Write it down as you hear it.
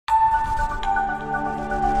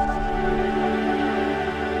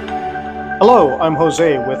Hello, I'm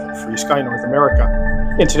Jose with FrSky North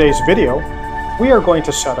America. In today's video, we are going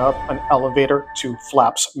to set up an elevator to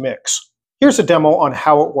flaps mix. Here's a demo on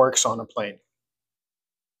how it works on a plane.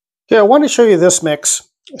 Okay, I want to show you this mix.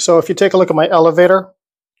 So if you take a look at my elevator,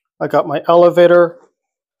 I got my elevator,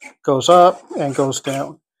 goes up and goes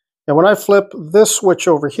down. And when I flip this switch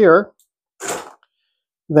over here,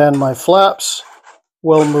 then my flaps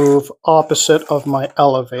will move opposite of my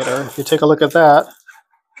elevator. If you take a look at that,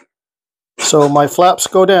 so my flaps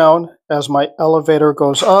go down as my elevator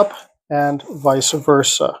goes up and vice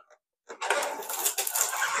versa.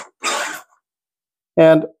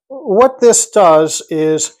 And what this does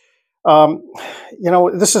is,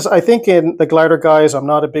 this is, I think in the glider guys, I'm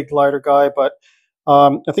not a big glider guy, but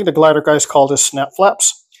I think the glider guys call this snap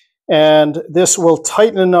flaps. And this will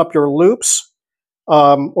tighten up your loops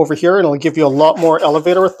over here, and it'll give you a lot more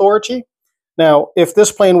elevator authority. Now, if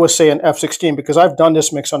this plane was, say, an F-16, because I've done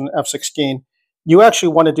this mix on an F-16, you actually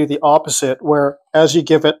want to do the opposite, where as you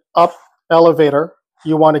give it up elevator,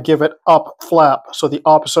 you want to give it up flap. So the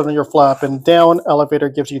opposite of your flap, and down elevator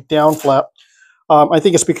gives you down flap. I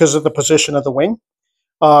think it's because of the position of the wing.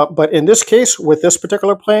 But in this case, with this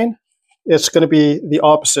particular plane, it's going to be the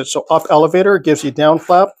opposite. So up elevator gives you down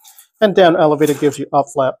flap, and down elevator gives you up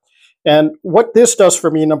flap. And what this does for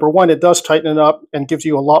me, number one, it does tighten it up and gives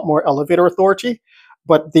you a lot more elevator authority.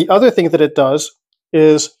 But the other thing that it does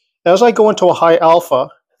is, as I go into a high alpha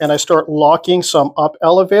and I start locking some up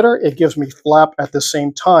elevator, it gives me flap at the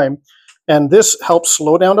same time. And this helps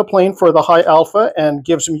slow down the plane for the high alpha and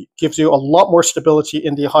gives you a lot more stability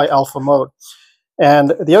in the high alpha mode.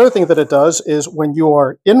 And the other thing that it does is when you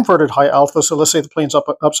are inverted high alpha, so let's say the plane's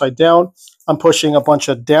upside down, I'm pushing a bunch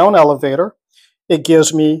of down elevator, it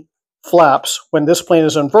gives me flaps. When this plane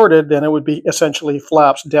is inverted, then it would be essentially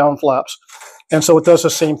flaps, down flaps. And so it does the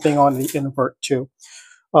same thing on the invert too.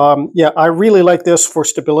 Yeah, I really like this for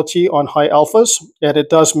stability on high alphas, and it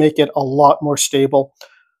does make it a lot more stable.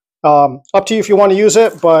 Up to you if you want to use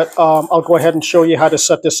it, but I'll go ahead and show you how to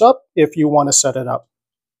set this up if you want to set it up.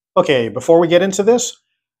 Okay, before we get into this,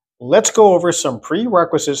 let's go over some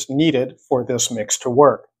prerequisites needed for this mix to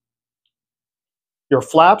work. Your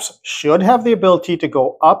flaps should have the ability to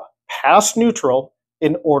go up past neutral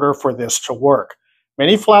in order for this to work.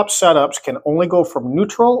 Many flap setups can only go from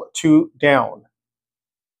neutral to down.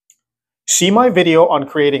 See my video on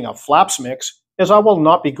creating a flaps mix, as I will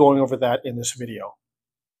not be going over that in this video.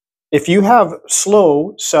 If you have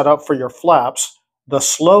slow set up for your flaps, the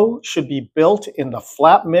slow should be built in the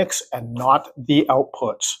flap mix and not the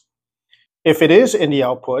outputs. If it is in the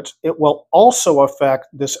outputs, it will also affect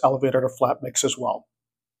this elevator to flap mix as well.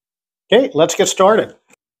 Okay, let's get started.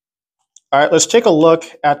 All right, let's take a look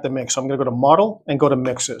at the mix. I'm going to go to Model and go to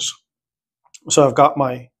Mixes. So I've got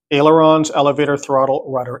my ailerons, elevator, throttle,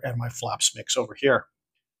 rudder, and my flaps mix over here.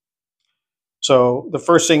 So the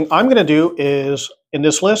first thing I'm going to do is, in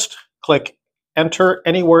this list, click Enter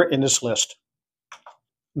anywhere in this list.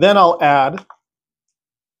 Then I'll add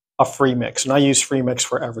a free mix, and I use free mix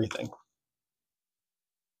for everything.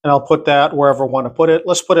 And I'll put that wherever I want to put it.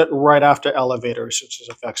 Let's put it right after elevators, since this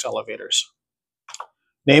affects elevators.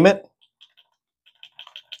 Name it.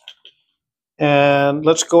 And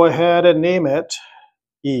let's go ahead and name it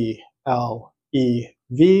ELEV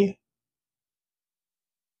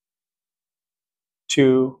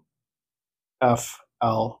to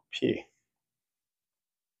FLP.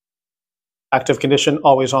 Active condition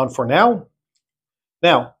always on for now.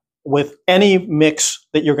 Now, with any mix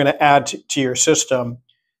that you're going to add to your system,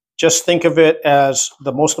 just think of it as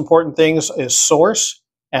the most important things is source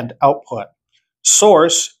and output.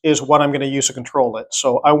 Source is what I'm going to use to control it.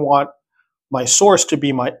 So I want my source to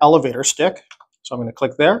be my elevator stick. So I'm going to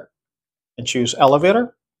click there and choose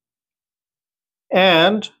elevator.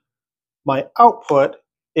 And my output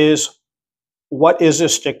is, what is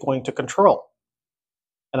this stick going to control?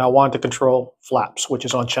 And I want to control flaps, which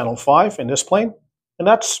is on channel 5 in this plane. And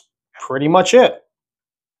that's pretty much it.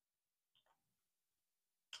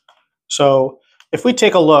 So if we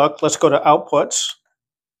take a look, let's go to outputs.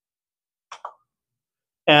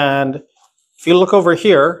 And if you look over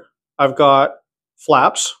here, I've got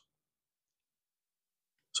flaps.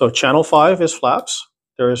 So channel 5 is flaps.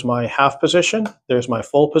 There is my half position. There's my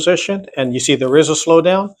full position. And you see there is a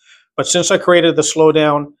slowdown. But since I created the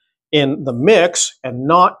slowdown in the mix and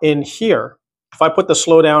not in here, if I put the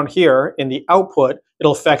slowdown here in the output,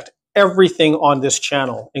 it'll affect everything on this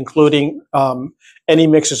channel, including any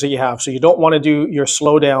mixes that you have. So you don't want to do your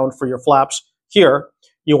slowdown for your flaps here.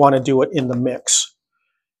 You want to do it in the mix.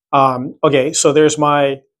 Okay, so there's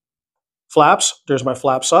my flaps. There's my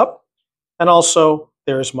flaps up. And also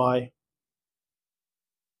there's my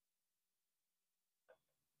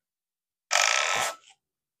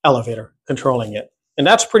elevator controlling it. And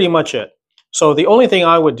that's pretty much it. So the only thing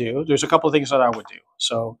I would do, there's a couple of things that I would do.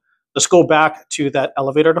 So let's go back to that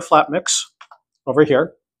elevator to flap mix over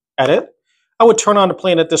here, edit. I would turn on the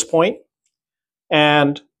plane at this point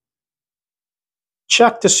and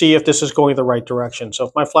check to see if this is going the right direction. So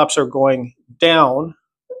if my flaps are going down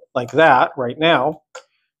like that right now,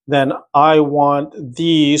 then I want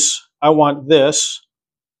this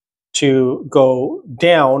to go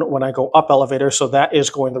down when I go up elevator, so that is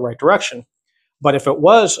going the right direction. But if it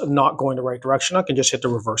was not going the right direction, I can just hit the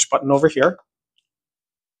reverse button over here,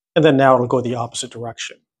 and then now it'll go the opposite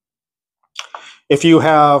direction. If you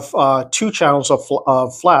have 2 channels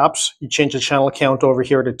of flaps, you change the channel count over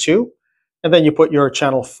here to 2, and then you put your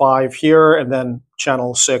channel 5 here, and then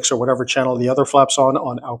channel 6 or whatever channel the other flap's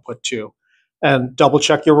on output 2. And double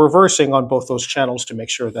check your reversing on both those channels to make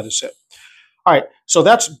sure that it's it. All right, so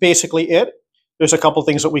that's basically it. There's a couple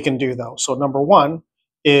things that we can do though. So number 1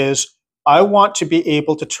 is I want to be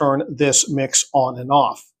able to turn this mix on and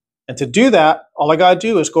off. And to do that, all I gotta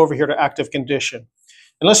do is go over here to active condition.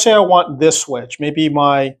 And let's say I want this switch, maybe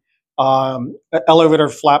my elevator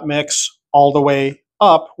flap mix all the way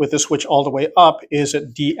up with the switch all the way up is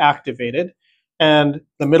it deactivated. And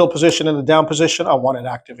the middle position and the down position, I want it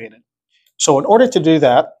activated. So in order to do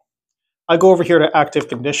that, I go over here to active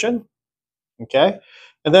condition, okay?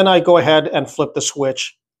 And then I go ahead and flip the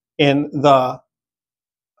switch in the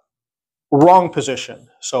wrong position.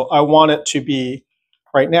 So I want it to be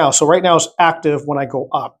right now. So right now it's active when I go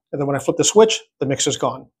up. And then when I flip the switch, the mix is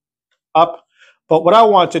gone up. But what I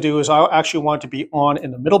want to do is I actually want to be on in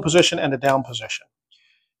the middle position and the down position.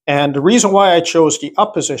 And the reason why I chose the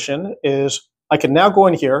up position is I can now go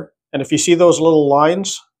in here, and if you see those little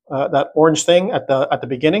lines, that orange thing at the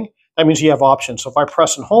beginning, that means you have options. So if I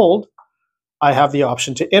press and hold, I have the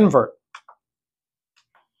option to invert.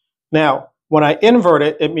 Now, when I invert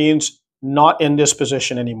it, it means not in this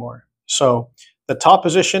position anymore. So the top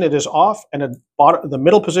position, it is off, and the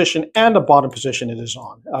middle position and the bottom position, it is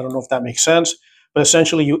on. I don't know if that makes sense, but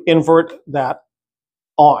essentially you invert that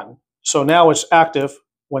on. So now it's active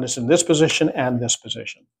when it's in this position and this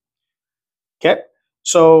position. Okay,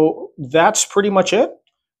 so that's pretty much it.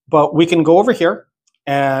 But we can go over here,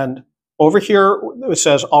 and over here it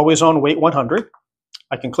says always on wait 100.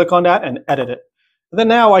 I can click on that and edit it. And then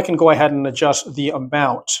now I can go ahead and adjust the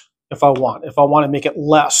amount if I want. If I want to make it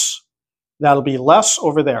less, that'll be less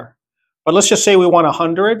over there. But let's just say we want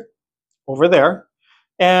 100 over there.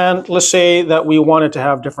 And let's say that we wanted to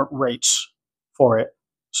have different rates for it.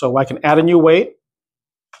 So I can add a new weight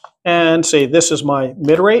and say this is my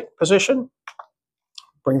mid-rate position.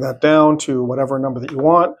 Bring that down to whatever number that you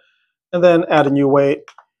want, and then add a new weight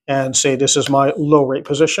and say this is my low rate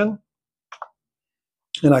position.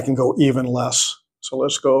 And I can go even less. So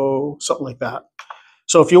let's go something like that.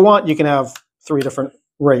 So if you want, you can have 3 different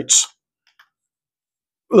rates.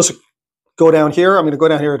 Let's go down here. I'm going to go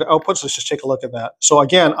down here to outputs. Let's just take a look at that. So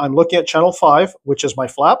again, I'm looking at channel 5, which is my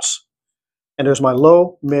flaps, and there's my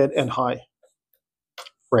low, mid, and high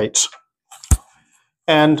rates.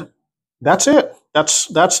 And that's it.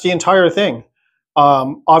 That's the entire thing.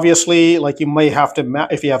 Obviously, like you may have to,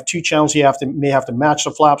 if you have 2 channels, you may have to match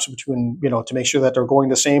the flaps between, to make sure that they're going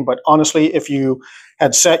the same. But honestly, if you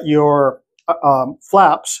had set your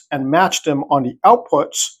flaps and matched them on the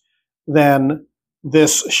outputs, then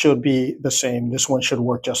this should be the same. This one should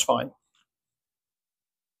work just fine.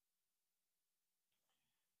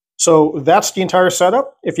 So that's the entire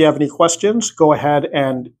setup. If you have any questions, go ahead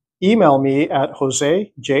and email me at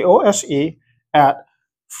Jose, Jose, at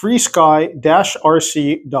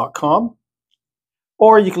FrSky-RC.com,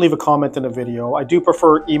 or you can leave a comment in the video. I do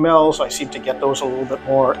prefer emails. I seem to get those a little bit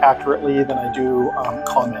more accurately than I do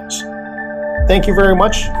comments. Thank you very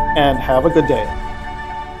much, and have a good day.